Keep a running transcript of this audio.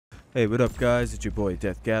Hey, what up guys, it's your boy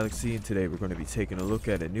DethGalaxy, and today we're going to be taking a look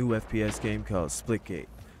at a new FPS game called Splitgate.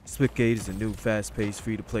 Splitgate is a new fast-paced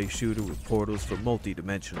free-to-play shooter with portals for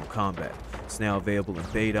multi-dimensional combat. It's now available in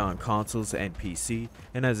beta on consoles and PC,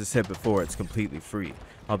 and as I said before, it's completely free.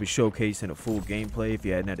 I'll be showcasing a full gameplay if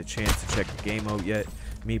you hadn't had a chance to check the game out yet.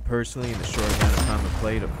 Me personally, in the short amount of time I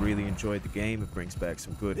played, I've really enjoyed the game. It brings back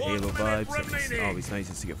some good Halo vibes, and it's always nice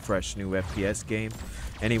to see a fresh new FPS game.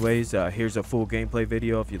 Anyways, here's a full gameplay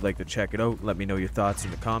video. If you'd like to check it out, let me know your thoughts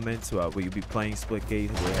in the comments. Will you be playing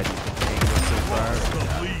Splitgate? Where have you been playing it so far?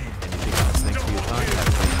 Anything else? Thanks for your time.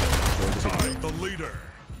 Enjoy the video. The leader.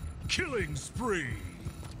 Killing spree.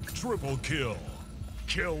 Triple kill.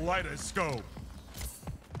 Kill lightoscope.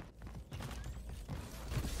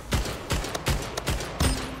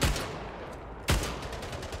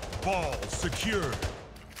 Ball secured.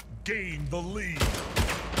 Gain the lead.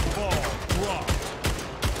 Ball dropped.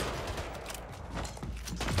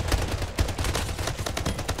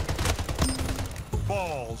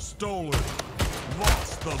 Ball stolen.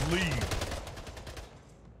 Lost the lead.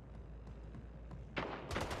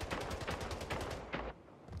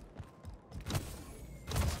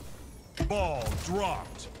 Ball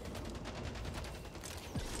dropped.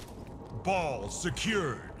 Ball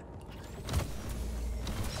secured.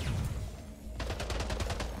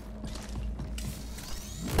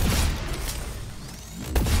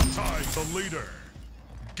 Tied the leader.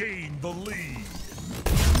 Gain the lead.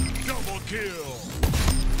 Double kill.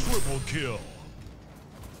 Triple kill.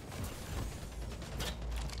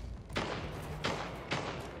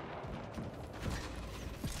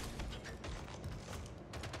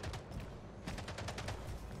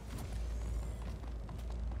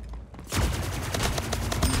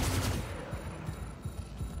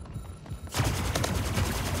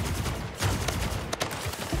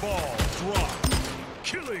 Ball dropped.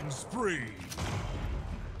 Killing spree.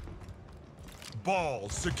 Ball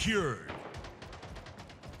secured.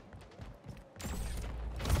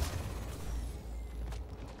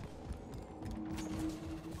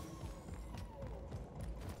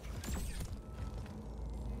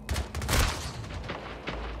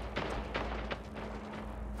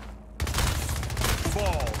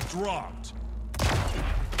 Ball dropped.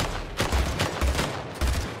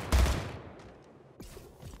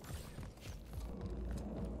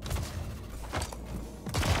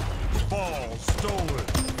 Ball stolen.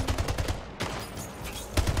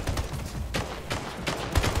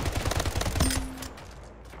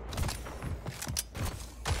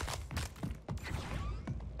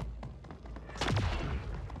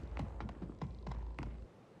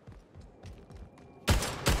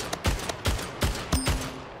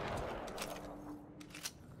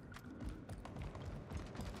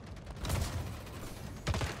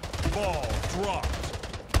 Ball dropped.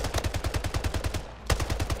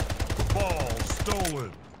 Ball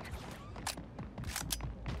stolen.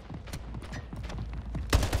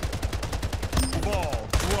 Ball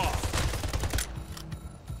dropped.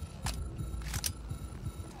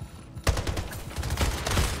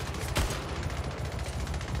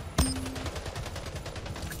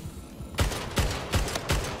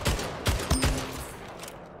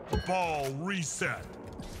 Ball reset.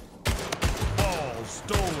 Ball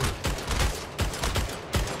stolen.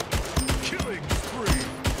 Killing spree.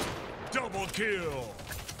 Double kill.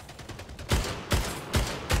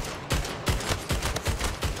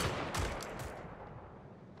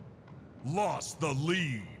 Lost the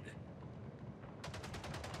lead.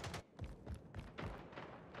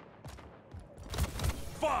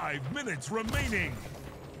 Five minutes remaining.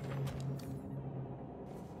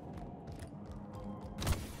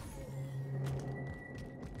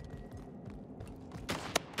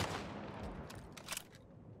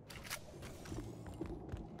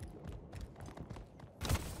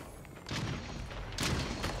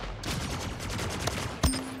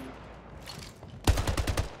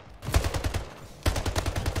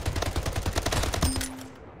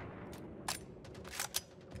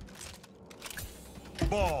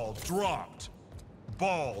 Ball dropped.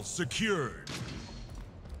 Ball secured.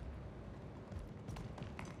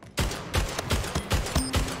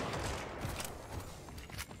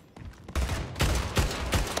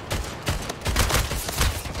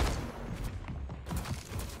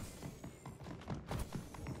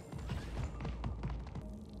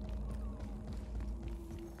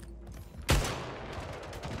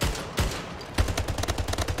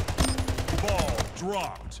 Ball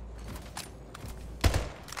dropped.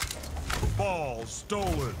 Ball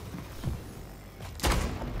stolen.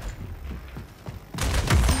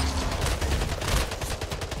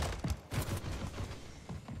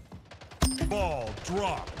 Ball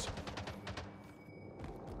dropped.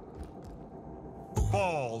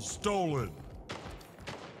 Ball stolen.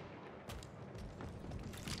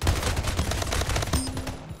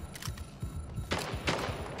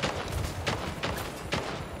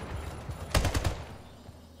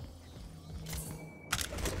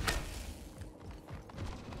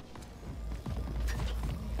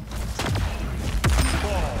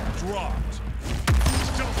 Ball dropped.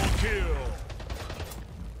 Double kill.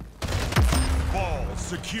 Ball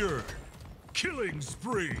secured. Killing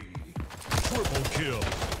spree. Triple kill.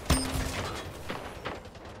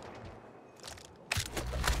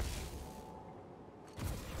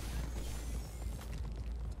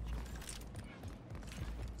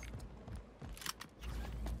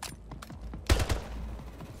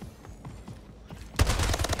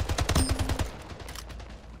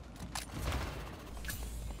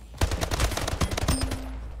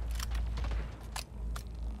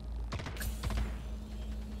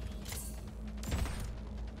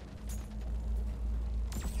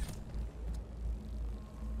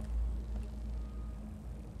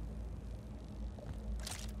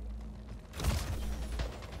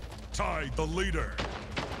 Tied the leader.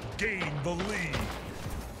 Gain the lead.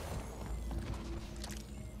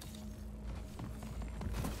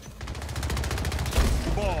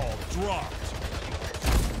 Ball dropped.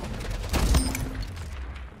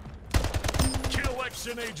 Kill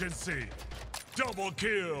action agency. Double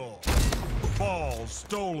kill. Ball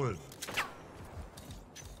stolen.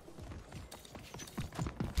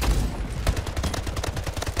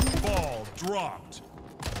 Ball dropped.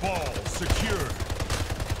 Ball secured.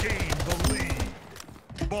 Gain the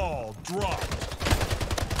lead. Ball dropped.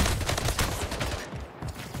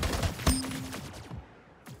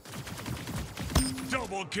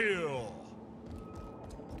 Double kill.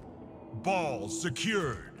 Ball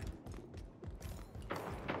secured.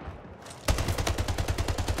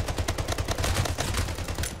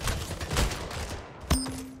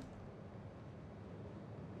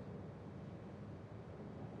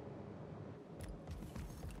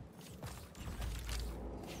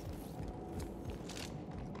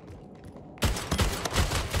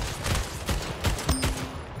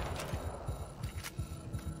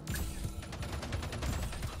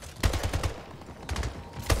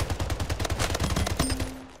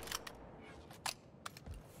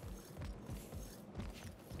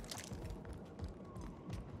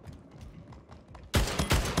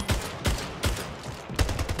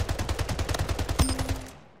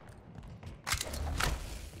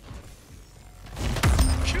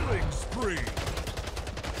 Spree.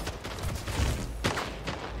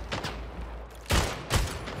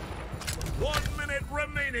 1 minute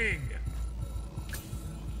remaining.